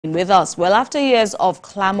With us. Well, after years of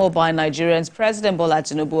clamor by Nigerians, President Bola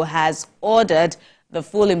Tinubu has ordered the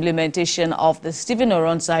full implementation of the Stephen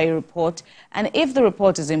Oronsaye report. And if the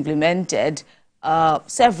report is implemented,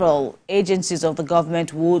 several agencies of the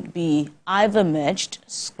government would be either merged,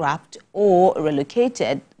 scrapped, or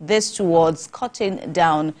relocated. This towards cutting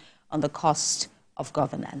down on the cost of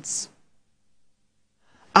governance.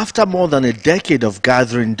 After more than a decade of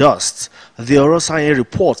gathering dust, the Oronsaye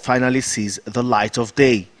report finally sees the light of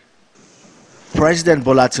day. President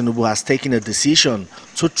Bola Tinubu has taken a decision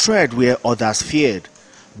to tread where others feared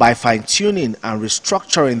by fine-tuning and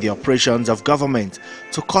restructuring the operations of government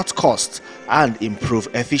to cut costs and improve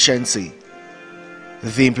efficiency.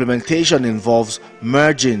 The implementation involves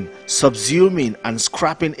merging, subsuming and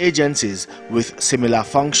scrapping agencies with similar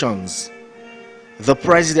functions. The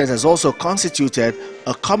president has also constituted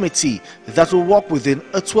a committee that will work within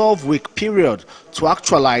a 12-week period to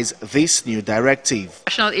actualize this new directive.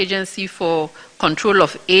 National Agency for Control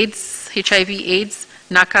of AIDS, HIV/AIDS,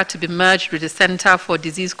 NACA, to be merged with the Center for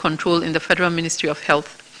Disease Control in the Federal Ministry of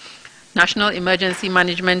Health. National Emergency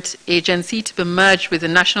Management Agency to be merged with the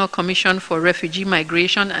National Commission for Refugee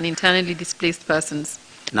Migration and Internally Displaced Persons.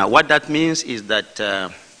 Now, what that means is that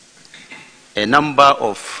a number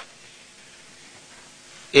of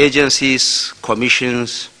agencies,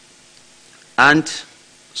 commissions, and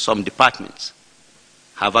some departments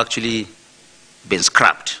have actually been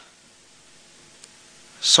scrapped.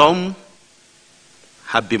 Some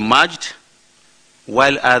have been merged,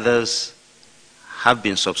 while others have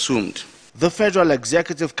been subsumed. The Federal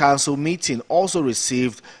Executive Council meeting also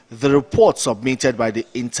received the report submitted by the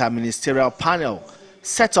Interministerial Panel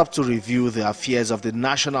set up to review the affairs of the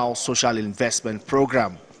National Social Investment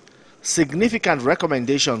Program. Significant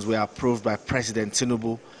recommendations were approved by President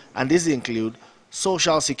Tinubu, and these include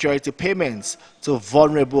social security payments to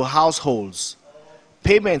vulnerable households,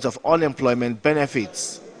 payment of unemployment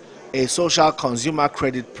benefits, a social consumer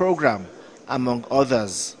credit program, among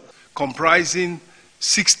others. Comprising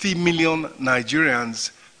 60 million Nigerians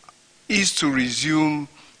is to resume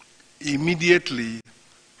immediately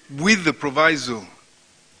with the proviso,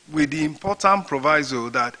 with the important proviso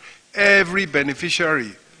that every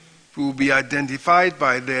beneficiary will be identified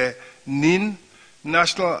by their NIN,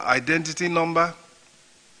 National Identity Number,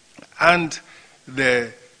 and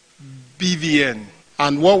their BVN.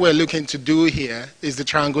 And what we're looking to do here is the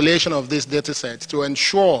triangulation of this data set to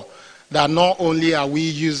ensure that not only are we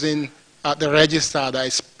using the register that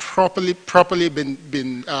is properly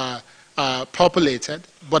been populated,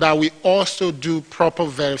 but that we also do proper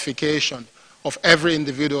verification of every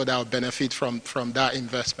individual that will benefit from that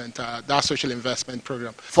investment, that social investment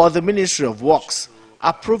program. For the Ministry of Works,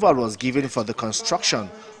 approval was given for the construction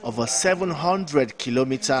of a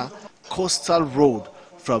 700-kilometer coastal road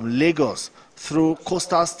from Lagos through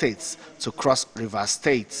coastal states to Cross River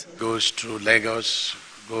State. Goes through Lagos,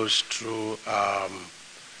 goes through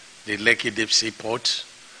the Lekki Deep Sea Port,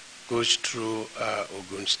 goes through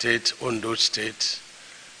Ogun State, Ondo State,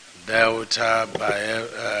 Delta,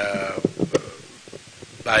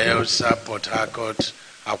 Bayelsa, Port Harcourt,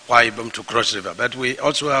 Akwa Ibom to Cross River. But we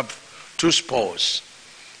also have two spurs,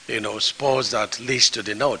 spurs that leads to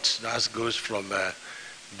the north. That goes from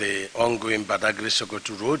the ongoing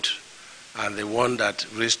Badagry-Sokoto road, and the one that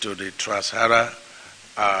leads to the Trans-Sahara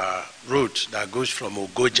route that goes from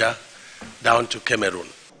Ogoja down to Cameroon.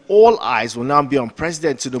 All eyes will now be on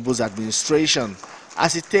President Tinubu's administration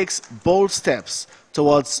as he takes bold steps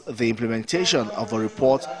towards the implementation of a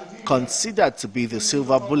report considered to be the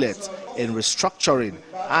silver bullet in restructuring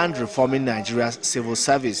and reforming Nigeria's civil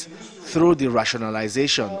service through the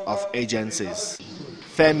rationalization of agencies.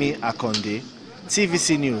 Femi Akonde,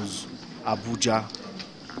 TVC News, Abuja.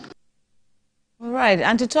 All right,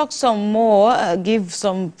 and to talk some more, give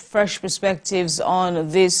some fresh perspectives on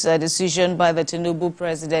this decision by the Tinubu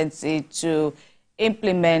presidency to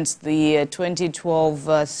implement the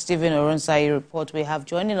 2012 Stephen Oronsaye report, we have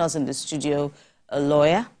joining us in the studio a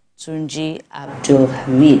lawyer, Tunji Abdul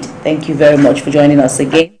Hamid. Thank you very much for joining us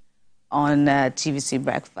again on TVC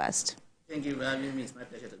Breakfast. Thank you for having me. It's my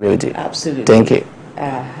pleasure to be with you. Absolutely. Thank you.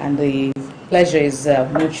 And the pleasure is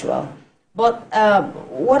mutual. But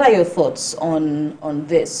what are your thoughts on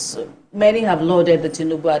this? Many have lauded the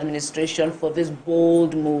Tinubu administration for this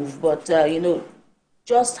bold move, but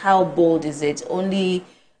just how bold is it? Only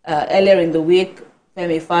earlier in the week,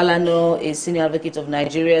 Femi Falana, a senior advocate of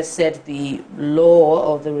Nigeria, said the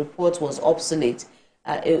law of the report was obsolete,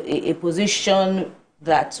 a position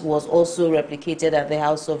that was also replicated at the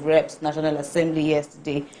House of Reps National Assembly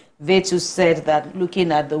yesterday. They too said that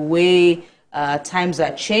looking at the way times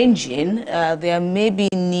are changing, there may be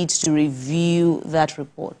needs to review that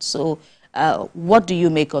report. So what do you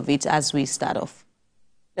make of it as we start off?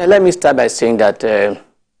 Let me start by saying that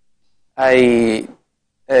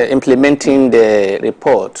implementing the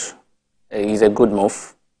report is a good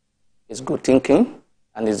move. It's good thinking,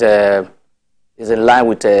 and is in line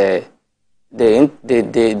with the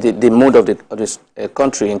mood of this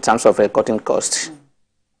country in terms of cutting costs.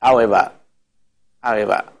 However,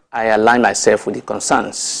 I align myself with the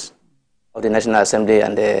concerns of the National Assembly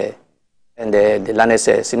and the learned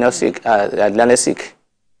senior Sikh, learned Sikh,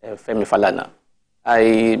 Femi Falana.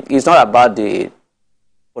 It's not about the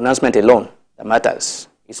pronouncement alone that matters.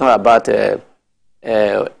 It's not about the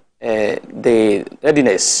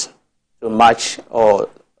readiness to match or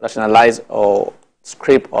rationalize or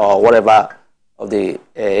script or whatever of the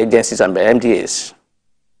agencies and MDAs.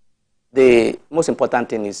 The most important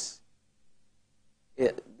thing is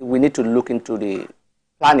we need to look into the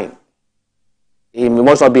planning. It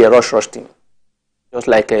must not be a rush thing, just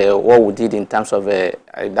like what we did in terms of,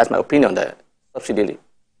 that's my opinion, the subsidy.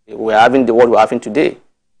 We're having what we're having today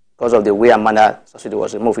because of the way and manner subsidy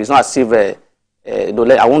was removed. It's not as if, I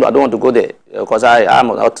don't want to go there because I am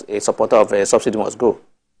not a supporter of subsidy must go.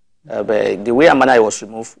 But the way and manner it was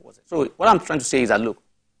removed was it. So what I'm trying to say is that, look,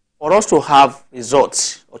 for us to have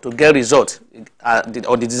results or to get results or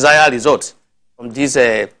the desired results from this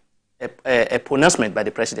a pronouncement by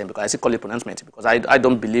the president, because I still call it pronouncement because I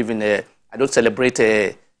don't believe in I don't celebrate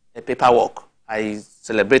a paperwork. I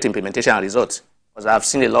celebrate implementation and results because I've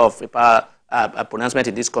seen a lot of paper pronouncement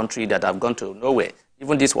in this country that have gone to nowhere.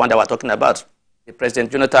 Even this one that we're talking about, the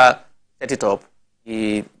President Jonathan set it up.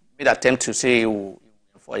 He made an attempt to say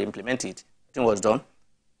for implement it. Nothing was done.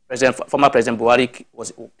 Former President Buhari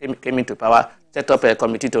came into power, set up a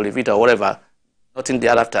committee to review it or whatever. Nothing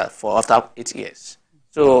thereafter for after 8 years.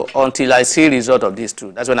 So until I see result of these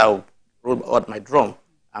two, that's when I will roll out my drum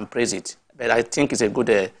and praise it. But I think it's a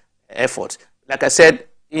good effort. Like I said,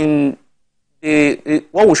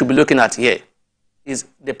 what we should be looking at here is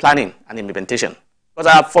the planning and implementation.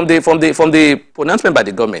 Because from the pronouncement by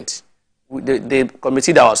the government, the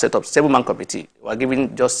committee that was set up, 7-man committee, were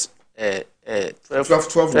given just 12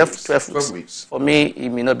 weeks. For me, it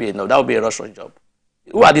may not be enough. That would be a rush job.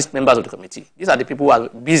 Who are these members of the committee? These are the people who are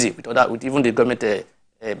busy with even the government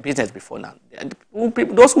business before now.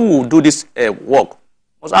 Those who will do this work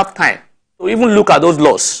must have time to even look at those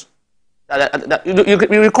laws.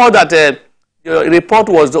 You recall that the report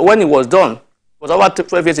was, when it was done, was over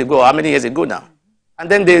 12 years ago, how many years ago now? And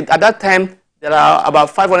then at that time, there are about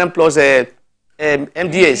 500 plus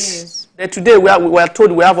MDAs. Today, we are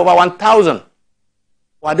told we have over 1,000.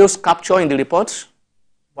 Were those captured in the report?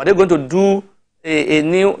 Were they going to do a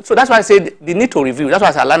new? So that's why I said the need to review. That's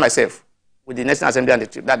why I align myself with the National Assembly and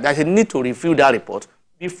that there's a need to review that report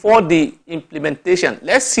before the implementation.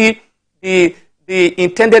 Let's see the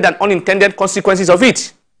intended and unintended consequences of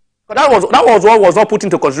it. But that was what was not put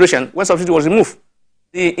into consideration when subsidy was removed.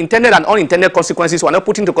 The intended and unintended consequences were not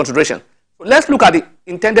put into consideration. So let's look at the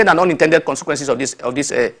intended and unintended consequences of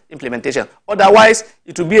this implementation. Otherwise,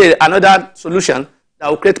 it will be another solution that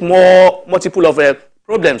will create multiple of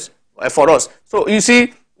problems for us. So you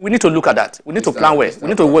see, we need to look at that. We need to plan well. We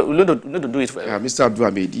need to do it well. Mr. Abdul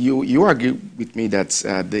Hamid, you agree with me that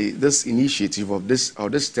this initiative of this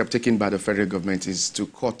step taken by the federal government is to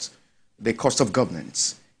cut the cost of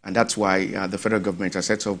governance, and that's why the federal government has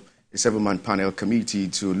set up a 7-man panel committee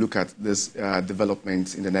to look at this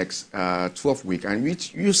development in the next 12 weeks, and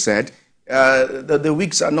which you said that the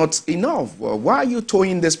weeks are not enough. Why are you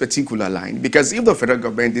towing this particular line? Because if the federal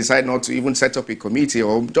government decide not to even set up a committee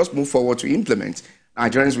or just move forward to implement,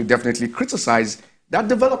 Nigerians will definitely criticize that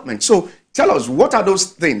development. So tell us, what are those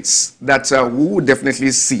things that we would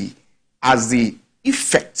definitely see as the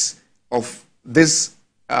effects of this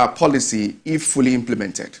policy if fully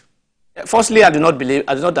implemented? Firstly, I do not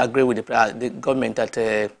agree with the government that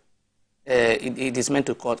it is meant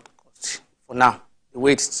to cut costs for now, the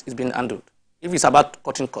way it's been handled. If it's about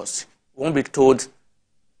cutting costs, we won't be told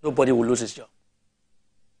nobody will lose his job.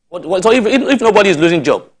 So if nobody is losing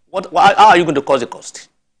job, how are you going to cause the cost?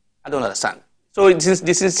 I don't understand. So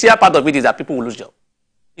the sincere part of it is that people will lose job.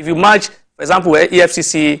 If you match, for example,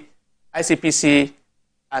 EFCC, ICPC,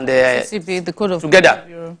 and CCP, the Code of together,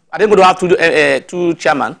 Bureau. Are they going to have two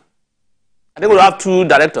chairmen? Are they going to have 2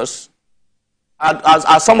 directors?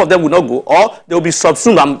 As some of them will not go, or they will be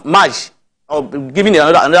subsumed and merged, or given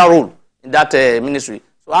another role in that ministry.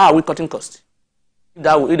 So how are we cutting costs? If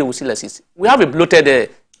they will still assist. We have a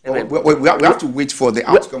bloated... we have to wait for the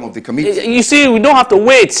outcome of the committee. You see, we don't have to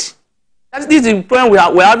wait. This is the problem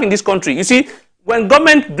we're having in this country. You see, when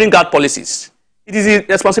government bring out policies, it is the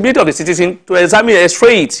responsibility of the citizen to examine,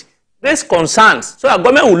 x-ray it, raise concerns, so that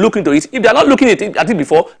government will look into it. If they are not looking at it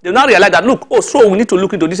before, they will now realize that, look, oh, so we need to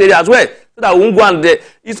look into this area as well, so that we won't go and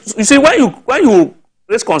you see, when you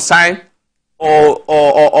raise concern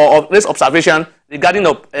or raise observation regarding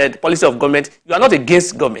the policy of government, you are not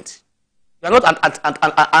against government. You are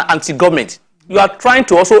not anti-government. You are trying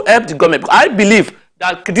to also help the government. I believe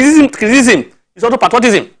that criticism is also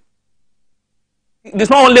patriotism. It's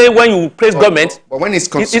not only when you praise government. But when it's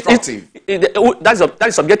constructive. That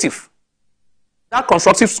is subjective. That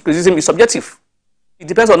constructive criticism is subjective. It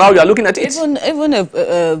depends on how you are looking at it. Even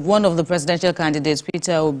if one of the presidential candidates,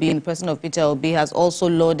 Peter Obi, in the person of Peter Obi, has also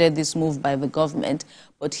lauded this move by the government,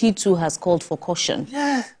 but he too has called for caution.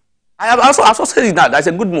 Yeah. I have also said it now. That's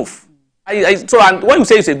a good move. And when you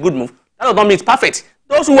say it's a good move, that does not mean it's perfect.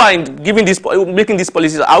 Those who are making these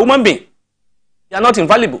policies are human beings. They are not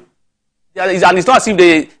infallible. And it's not as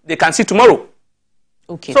if they can see tomorrow.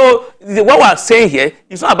 Okay. So what we are saying here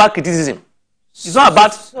is not about criticism. It's not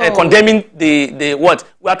about condemning the what.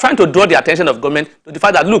 We are trying to draw the attention of government to the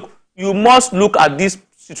fact that, look, you must look at these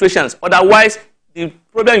situations. Otherwise, the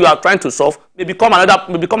problem you are trying to solve may become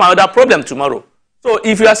another problem tomorrow. So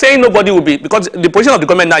if you are saying nobody will be, because the position of the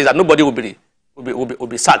government now is that nobody will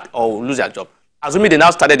be sacked or will lose their job. Assuming they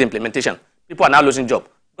now started the implementation, people are now losing job.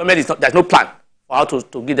 Government there's no plan for how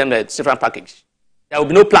to give them the different package. There will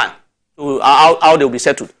be no plan to how they will be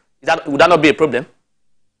settled. Would that not be a problem?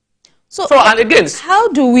 So and again, how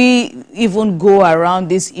do we even go around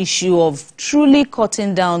this issue of truly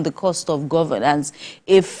cutting down the cost of governance?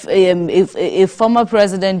 If former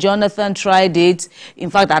President Jonathan tried it, in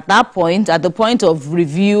fact, at the point of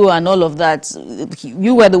review and all of that,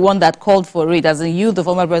 you were the one that called for it, as in you, the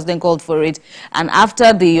former president, called for it. And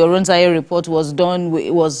after the Oronsaye report was done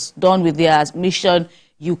with their mission,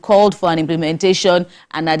 you called for an implementation,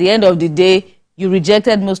 and at the end of the day, you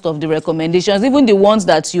rejected most of the recommendations, even the ones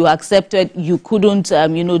that you accepted, you couldn't,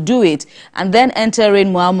 do it. And then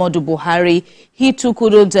entering Muhammadu Buhari, he too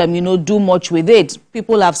couldn't, do much with it.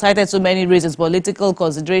 People have cited so many reasons, political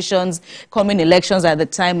considerations, coming elections at the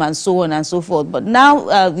time, and so on and so forth. But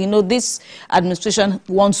now, this administration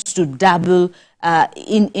wants to dabble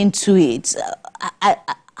into it.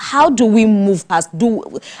 How do we move past?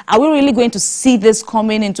 Are we really going to see this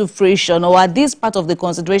coming into fruition, or are these part of the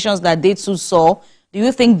considerations that they too saw? Do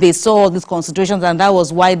you think they saw all these considerations and that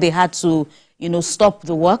was why they had to, stop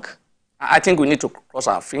the work? I think we need to cross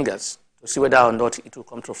our fingers to see whether or not it will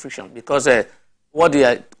come to fruition, because what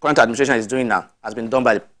the current administration is doing now has been done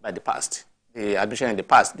by the past. The administration in the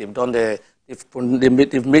past, they've done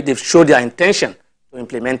they've showed their intention to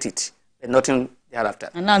implement it, and nothing thereafter.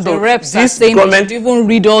 And now the reps are saying they should even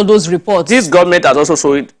read all those reports. This government has also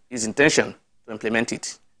showed its intention to implement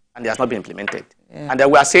it, and it has not been implemented. Yeah. And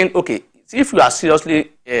then we are saying, okay, if you are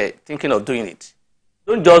seriously thinking of doing it,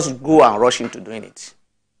 don't just go and rush into doing it.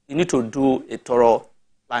 You need to do a thorough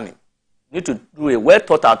planning. You need to do a well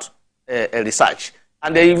thought out research.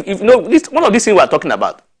 And one of these things we are talking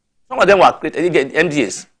about, some of them were created,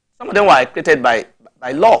 MDAs, some of them were created by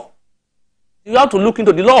law. You have to look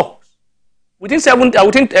into the law. Within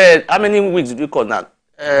how many weeks do you call now?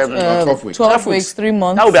 12 weeks. 12 weeks, 3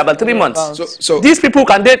 months. That will be about 3 months. So these people,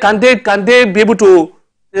 can they be able to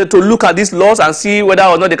look at these laws and see whether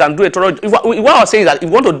or not they can do a thorough job? What I was saying is that if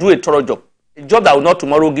we want to do a thorough job, a job that will not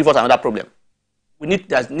tomorrow give us another problem,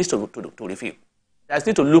 there needs to review. There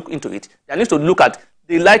needs to look into it. There needs to look at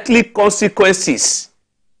the likely consequences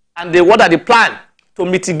and what are the plan to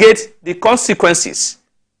mitigate the consequences.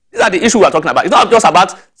 These are the issues we are talking about. It's not just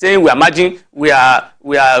about saying we are merging, we are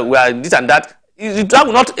this and that. That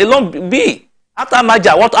will not alone be. After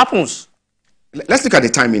merger, what happens? Let's look at the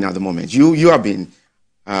timing at the moment. You have been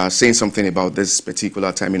saying something about this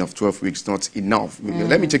particular timing of 12 weeks, not enough.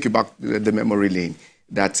 Let me take you back to the memory lane.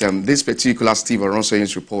 That this particular Stephen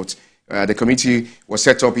Oronsaye's report, the committee was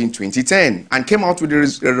set up in 2010 and came out with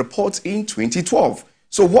a report in 2012.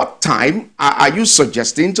 So what time are you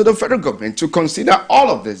suggesting to the federal government to consider all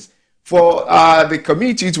of this for the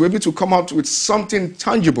committee to be able to come out with something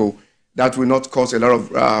tangible that will not cause a lot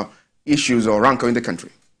of issues or rancor in the country?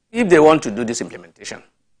 If they want to do this implementation,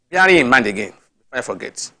 bearing in mind again, before I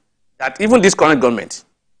forget, that even this current government,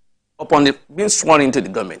 upon being sworn into the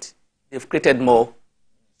government, they've created more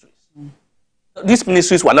ministries. These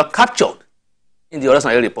ministries were not captured in the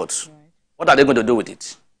Oronsaye reports. Right. What are they going to do with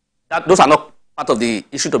it? Those are not part of the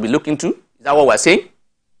issue to be looked into. Is that what we're saying?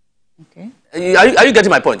 Okay. Are you getting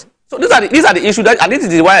my point? So these are the issues, and this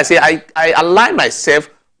is why I say I align myself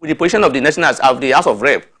with the position of the the House of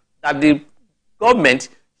Rep, that the government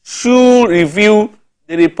should review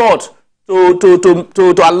the report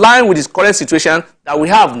to align with this current situation that we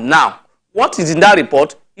have now. What is in that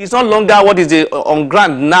report is no longer what is on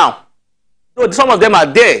ground now. So some of them are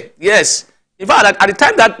there, yes. In fact, at the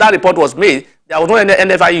time that report was made, there was no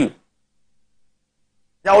NFIU.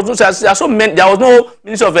 There was no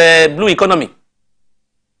Ministry of Blue Economy.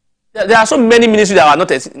 There are so many ministries that were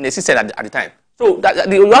not in existence at the time. So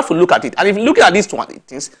you have to look at it. And if you look at these two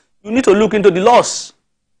things, you need to look into the laws.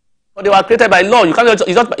 But they were created by law. You can't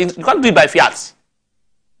do it by fiat.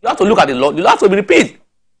 You have to look at the law. You have to be repeated.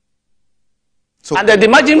 So, and the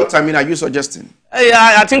margin. What are you suggesting?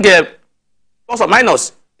 I think plus or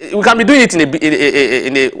minus. We can be doing it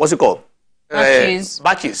in a what's it called?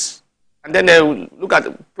 Batches. And then look at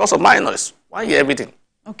plus or minus. 1 year, everything.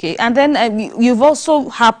 Okay, and then you've also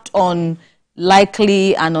harped on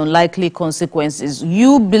likely and unlikely consequences.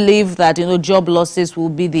 You believe that job losses will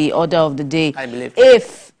be the order of the day. I believe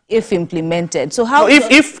if implemented. So how? No,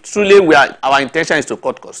 if truly our intention is to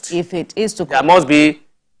cut costs. If it is to cut, there must be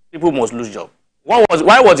people must lose job. Why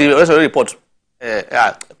was the report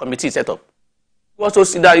committee set up? It was to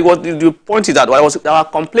see that the point is that there was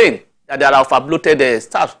complaint that there are overbloated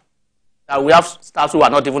staff. That we have staff who are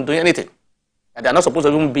not even doing anything. That they are not supposed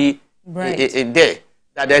to even be there.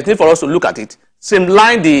 That there is need for us to look at it,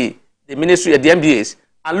 streamline the ministry, the MDAs,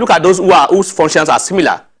 and look at those whose functions are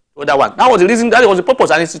similar to the other one. That was the reason, that was the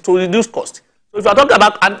purpose, and it's to reduce cost. So if you are talking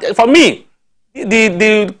about, and for me,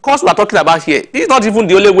 the cost we are talking about here, this is not even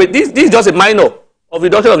the only way. This is just a minor of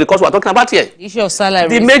reduction of the cost we are talking about here. The issue of salary.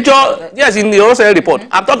 The major, yes, in the Oronsaye report,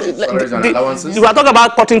 I'm talking. If we are talking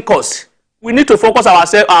about cutting costs, we need to focus our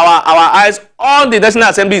eyes on the National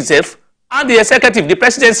Assembly itself and the executive, the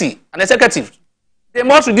presidency and executive. They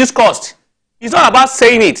must reduce cost. It's not about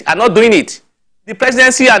saying it and not doing it. The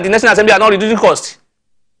presidency and the National Assembly are not reducing cost.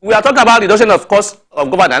 We are talking about reduction of cost of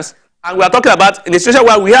governance, and we are talking about in the situation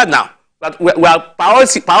where we are now. We are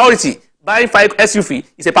priority. Buying 5 SUV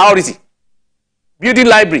is a priority. Building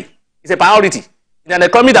library is a priority. In an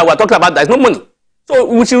economy that we are talking about, there is no money. So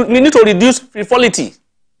we need to reduce frivolity.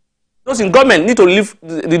 Those in government need to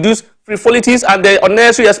reduce frivolities and the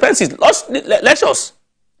unnecessary expenses. Lectures.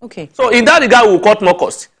 Okay. So in that regard, we will cut more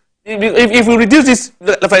cost. If we reduce this,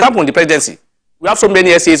 for example, in the presidency, we have so many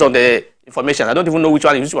essays on the information. I don't even know which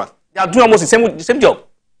one is which one. They are doing almost the same job.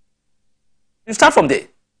 You start from there.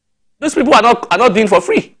 Those people are not doing for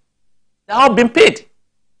free. They are all being paid,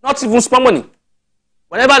 not even small money.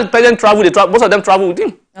 Whenever the president travels, most of them travel with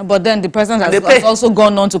him. But then the president has also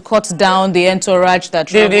gone on to cut down the entourage that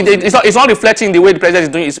travels. It's not reflecting the way the president is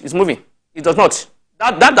doing. It's moving. It does not.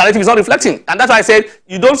 That directive is not reflecting, and that's why I said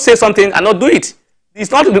you don't say something and not do it. It's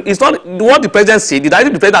not what the president said. The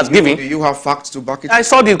directive the president has given. Do you have facts to back it? I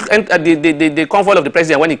saw the convoy of the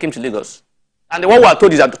president when he came to Lagos, and what we are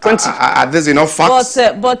told is that 20. Are there enough facts?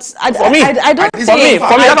 But for me, I don't. For me,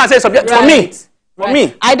 that's why I said subject. For me. For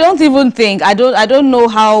me, I don't even think I don't know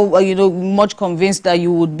how much convinced that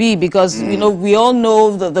you would be, because we all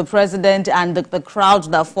know the president and the crowd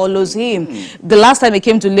that follows him. The last time he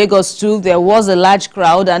came to Lagos too, there was a large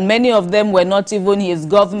crowd, and many of them were not even his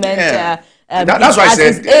government. That's why I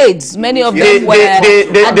said his aides. Many of them were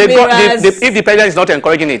if the president is not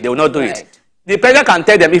encouraging it, they will not do it. The president can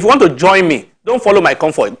tell them, if you want to join me, don't follow my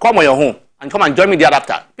convoy. Come on your home and come and join me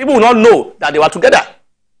thereafter. People will not know that they were together.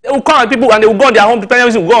 They will call people and they will go on their home. The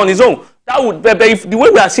president will go on his own. That would, if the way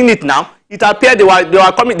we are seeing it now, it appeared they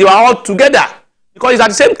were all together because it's at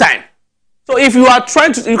the same time. So if you are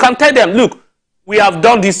trying to, you can tell them, look, we have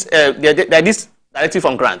done this. This directive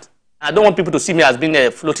on grant. I don't want people to see me as being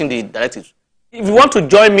floating the directives. If you want to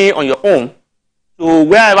join me on your own to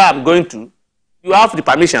wherever I'm going to, you have the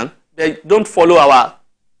permission. Don't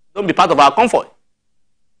don't be part of our convoy.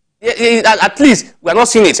 At least we are not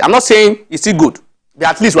seeing it. I'm not saying it's still good. But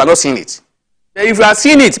at least we are not seeing it. If we are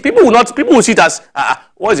seeing it, people will see it as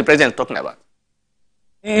what is the president talking about?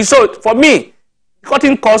 So for me,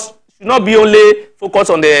 cutting costs should not be only focused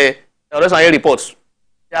on the Oronsaye reports.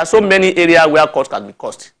 There are so many areas where costs can be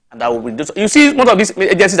cut, and that will reduce. You see, most of these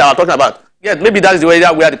agencies that we are talking about, yes, maybe that is the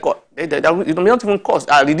area where the cost they may not even cost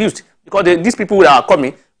are reduced, because these people that are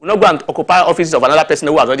coming will not go and occupy offices of another person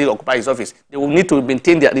who has already occupied his office. They will need to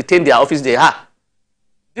retain their office they have.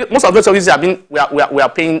 Most of those services we are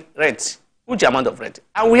paying rent, huge amount of rent,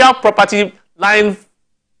 and we have property lying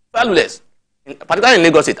valueless, particularly in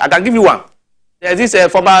Lagos State. I can give you one. There is this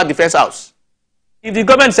former defense house. If the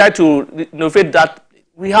government decide to renovate that,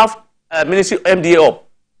 we have a ministry MDA up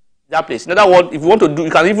that place. In other words, if you want to do, you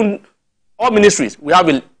can even all ministries. We have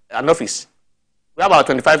an office. We have about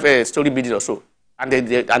 25-story building or so, and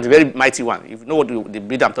the very mighty one. If you know what the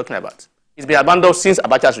building I'm talking about, it's been abandoned since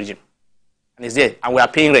Abacha's regime. And it's there, and we are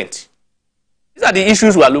paying rent. These are the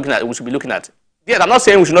issues we are looking at. We should be looking at. Yes, I'm not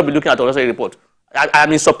saying we should not be looking at the Oronsaye report. I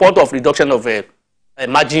am in support of reduction of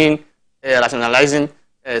margin, rationalizing,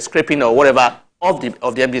 scraping or whatever of the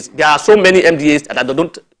MDAs. There are so many MDAs that I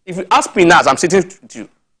don't. If you ask me now, as I'm sitting with you,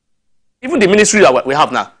 even the ministry that we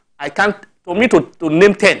have now, I can't. For me to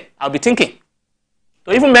name 10, I'll be thinking.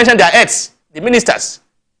 To even mention their heads, the ministers,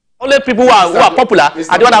 only people who are popular are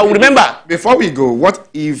the ones I will remember. Before we go, what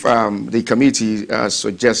if the committee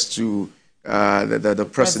suggests to the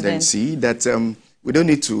presidency that we don't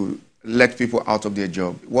need to let people out of their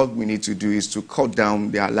job? What we need to do is to cut down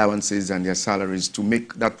their allowances and their salaries to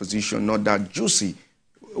make that position not that juicy.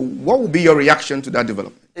 What would be your reaction to that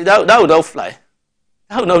development? That would not fly.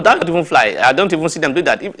 No, that would even fly. I don't even see them do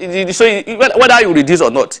that. So whether you reduce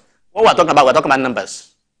or not, what we're talking about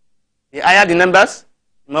numbers. The higher the numbers,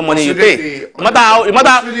 the more money you pay. No matter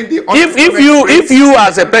if you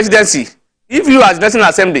as a presidency, if you as National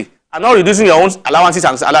Assembly are not reducing your own allowances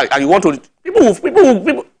and you want to, people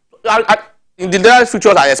in the near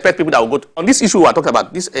future, I expect people that will go on this issue we are talking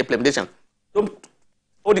about, this implementation. Don't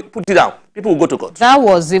put it down. People will go to court. That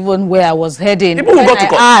was even where I was heading. People will go to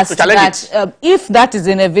court to challenge it. If that is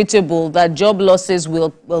inevitable, that job losses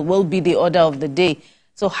will be the order of the day.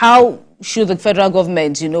 So how should the federal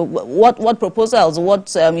government, what proposals,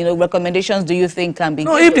 what recommendations do you think can be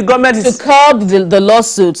given if the government is to curb the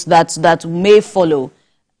lawsuits that may follow?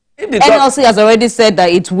 NLC has already said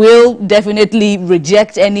that it will definitely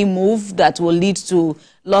reject any move that will lead to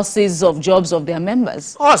losses of jobs of their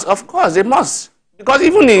members. Of course, they must. Because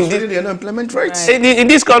even in the unemployment rates. In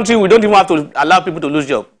this country, we don't even have to allow people to lose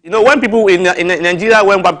jobs. When people in Nigeria,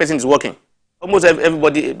 when one person is working, almost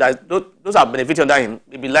everybody, those are benefiting under him,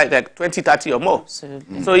 maybe like 20, 30 or more.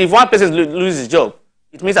 Absolutely. So if one person loses his job,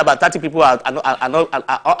 it means about 30 people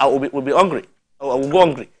will be hungry or will go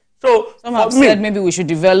hungry. So some have said maybe we should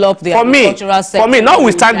develop the agricultural sector. For me,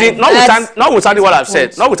 notwithstanding what I've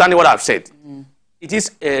said, it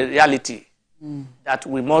is a reality that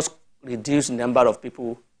we must reduce the number of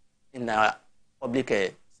people in our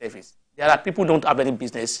public service. There are people who don't have any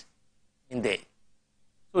business in there.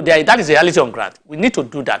 So that is a reality on ground. We need to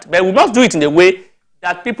do that. But we must do it in a way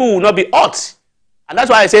that people will not be hurt. And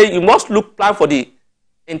that's why I say you must plan for the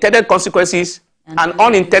intended consequences and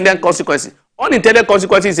unintended consequences. Unintended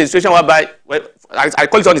consequences is a situation whereby, I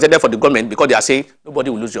call it unintended for the government because they are saying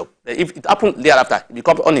nobody will lose job. But if it happens thereafter, it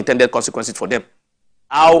becomes unintended consequences for them.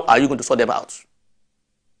 How are you going to sort them out?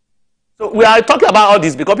 So we are talking about all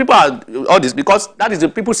this because that is the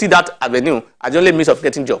people see that avenue as the only means of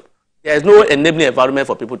getting job. There is no enabling environment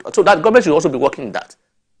for people. So that government should also be working in that.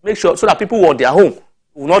 Make sure so that people who are at their home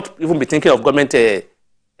will not even be thinking of government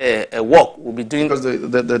work. Will be doing because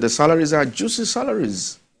the salaries are juicy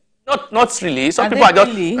salaries. Not really. Some people are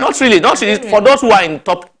just not really. For those who are in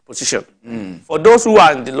top position, for those who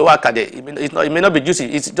are in the lower cadre, it may not be juicy.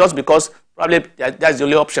 It's just because probably that's the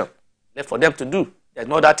only option left for them to do. There's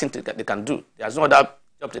no other thing they can do. There's no other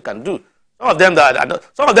job they can do.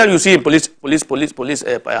 Some of them you see in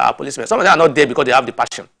policemen. Some of them are not there because they have the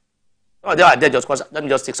passion. Some of them are there just because let me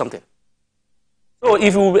just take something. So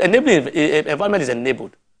if you enable environment is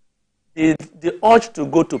enabled, the urge to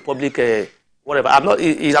go to public whatever. I'm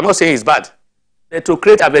not saying it's bad. But to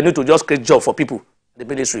create avenue to just create job for people in the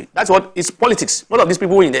ministry. That's what it's politics. Most of these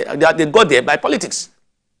people in there, they got there by politics.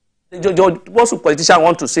 Most politicians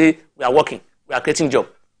want to say we are working, we are creating job.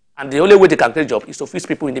 And the only way they can create job is to fix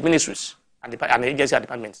people in the ministries and the agency and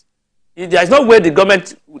departments. There is no way the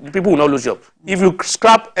people will not lose job. If you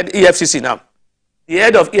scrap the EFCC now, the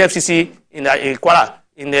head of EFCC in Kwara,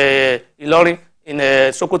 in Ilorin, in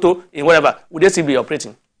Sokoto, in whatever, would they still be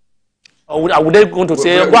operating? Or would they going to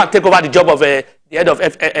say, go and take over the job of the head of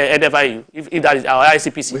NFIU, if that is our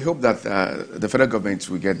ICPC? We hope that the federal government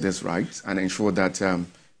will get this right and ensure that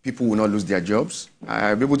people will not lose their jobs. Be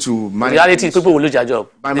able to manage. In reality, people will lose their job.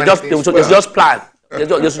 They just plan. They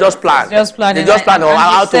just plan. They just plan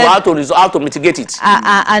how to mitigate it.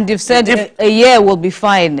 And they've said a year will be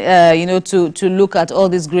fine. To look at all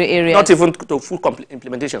these grey areas. Not even to full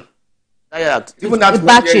implementation. Even that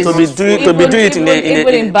batches. To be doing it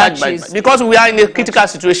in batches. Because we are in a critical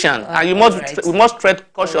situation, and we must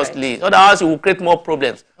tread cautiously. Otherwise, we will create more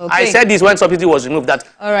problems. Okay. I said this when subsidy was removed. That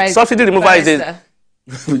subsidy removal is a.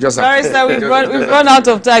 Sorry, sir, we've run out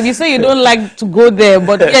of time. You say you don't like to go there,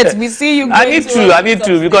 but yet we see you. I need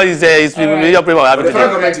to because it's your problem. The federal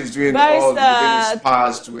government is doing all within its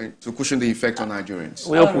powers to cushion the effect on Nigerians.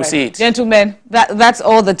 We hope we see it, gentlemen. That's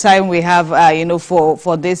all the time we have,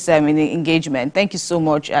 for this engagement. Thank you so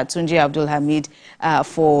much, Tunji Abdul Hamid,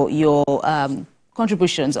 for your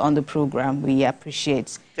contributions on the program. We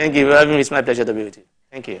appreciate. Thank you for having me. It's my pleasure to be with you.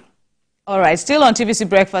 Thank you. All right, still on TVC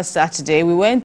Breakfast Saturday, we went